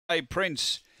A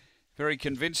Prince. Very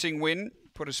convincing win.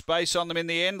 Put a space on them in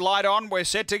the end. Light on. We're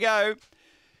set to go.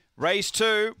 Race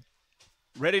 2.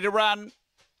 Ready to run.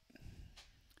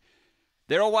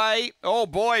 They're away. Oh,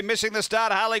 boy, missing the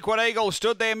start. Harlequin Eagle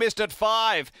stood there, missed at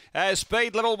 5.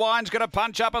 Speed, Little Wine's going to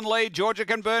punch up and lead. Georgia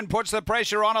Can Burn puts the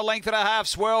pressure on. A length and a half.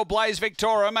 Swirl, Blaze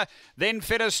Victorum. Then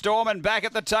Fitter Storm, and back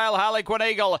at the tail, Harlequin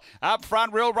Eagle. Up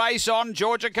front, Real Race on.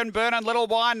 Georgia Can Burn and Little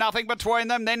Wine. Nothing between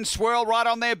them. Then Swirl right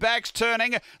on their backs,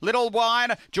 turning. Little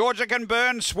Wine, Georgia Can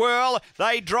Burn, Swirl.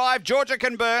 They drive. Georgia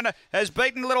Can Burn has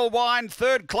beaten Little Wine.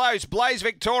 Third close. Blaze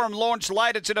Victorum launched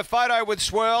late. It's in a photo with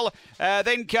Swirl.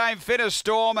 Then came Fitter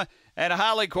Storm and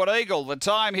Harlequin Eagle. The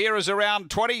time here is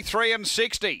around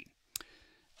 23:60.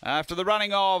 After the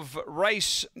running of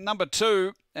race number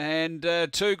 2 and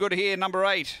 2 good here, number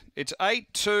 8. It's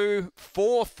 8-2,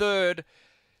 4 third,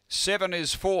 7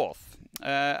 is 4th.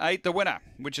 8 the winner,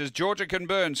 which is Georgia Can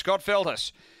Burn. Scott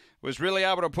Feltus was really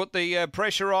able to put the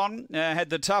pressure on,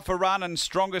 had the tougher run and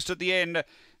strongest at the end.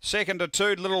 Second to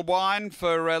 2, Little Wine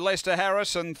for Lester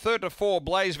Harris, and third to 4,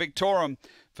 Blaze Victorum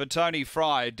for Tony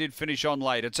Fry. It did finish on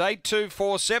late. It's 8-2,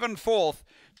 4-7, 4th,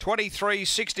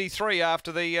 23:63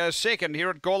 after the second here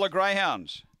at Gawler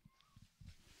Greyhounds.